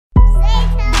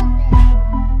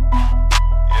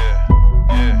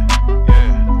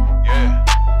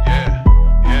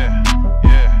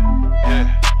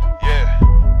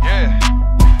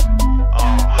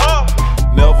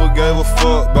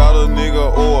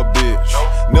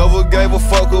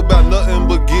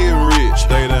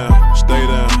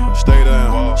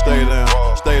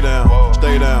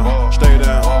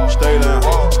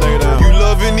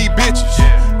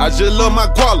love my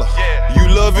guala. You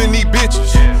loving these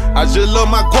bitches. I just love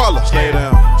my guala. Stay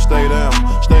down, stay down,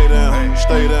 stay down,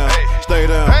 stay down, stay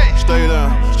down, stay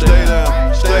down, stay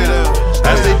down, stay down.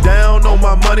 I stay down on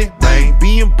my money, man.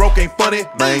 Being broke ain't funny,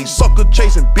 man. Sucker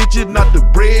chasing bitches, not the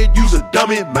bread, use a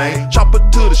dummy, man. Chopper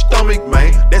to the stomach,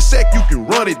 man. That sack, you can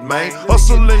run it, man.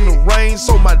 Hustle in the rain,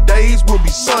 so my days will be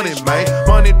sunny, man.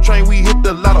 Money train, we hit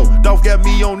the lotto. Dolph got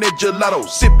me on that gelato.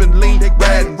 Sipping lean,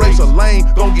 riding race. A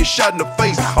lane, gon' get shot in the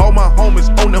face. All my homies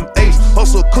on them ace.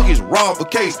 Hustle cookies, raw for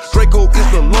case. Draco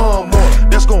is the lawnmower,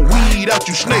 that's gon' weed out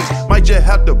you snakes. Might just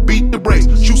have to beat the brakes.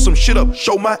 Shoot some shit up,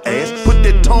 show my ass. Put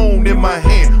that tone in my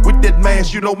hand. With that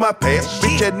mask, you know my past.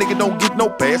 Bitch, that nigga don't get no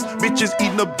pass. Bitches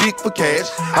eating up dick for cash.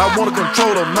 I wanna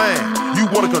control a man, you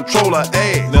wanna control a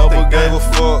ass. Never gave a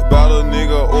fuck about a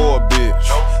nigga or a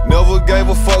bitch. Never gave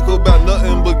a fuck about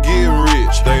nothing but getting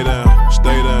rich. Stay down,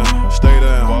 stay down, stay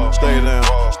down, stay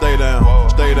down, stay down,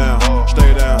 stay down,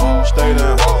 stay down, stay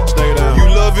down, stay down. You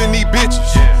loving these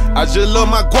bitches. I just love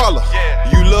my guala.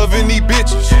 You loving these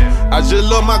bitches. I just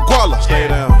love my guala. Stay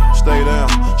down, stay down,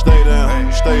 stay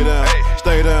down, stay down,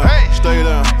 stay down, stay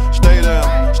down, stay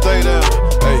down, stay down.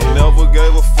 Hey, never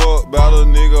gave a fuck about a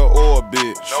nigga or a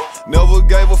bitch. Never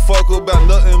gave a fuck about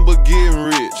nothing but getting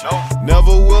rich.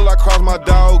 Never will I cross my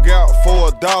dog out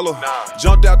for $1.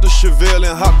 Jumped out the Chevelle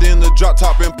and hopped in the drop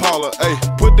top Impala. Hey,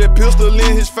 put that pistol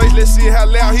in his face, let's see how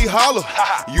loud he holler.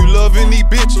 You loving these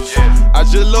bitches. I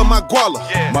just love my guala.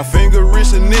 My finger,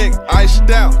 wrist, and neck iced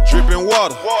out, dripping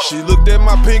water. She looked at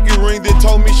my pinky ring, then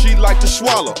told me she like to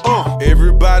swallow.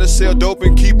 Everybody sell dope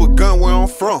and keep a gun where I'm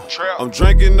from. I'm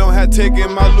drinking on high tech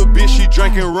and my little bitch, she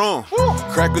drinking rum.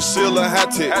 Crack a seal of high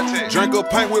tech, drink a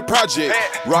pint with Project.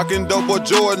 Rockin' dope boy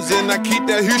Jordans and I keep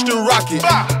that Houston Rocket.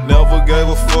 Never gave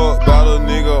a fuck about a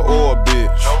nigga or a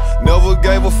bitch. Never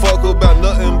gave a fuck about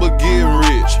nothing but getting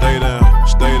rich. Stay down,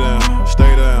 stay down,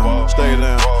 stay down, stay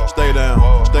down, stay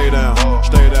down, stay down,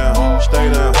 stay down,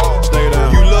 stay down, stay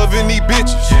down. You loving these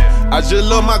bitches. I just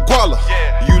love my guala.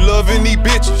 You loving these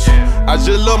bitches. I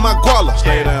just love my guala.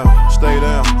 Stay down, stay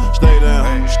down, stay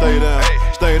down, stay down,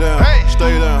 stay down,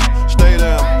 stay down, stay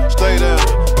down, stay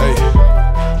down.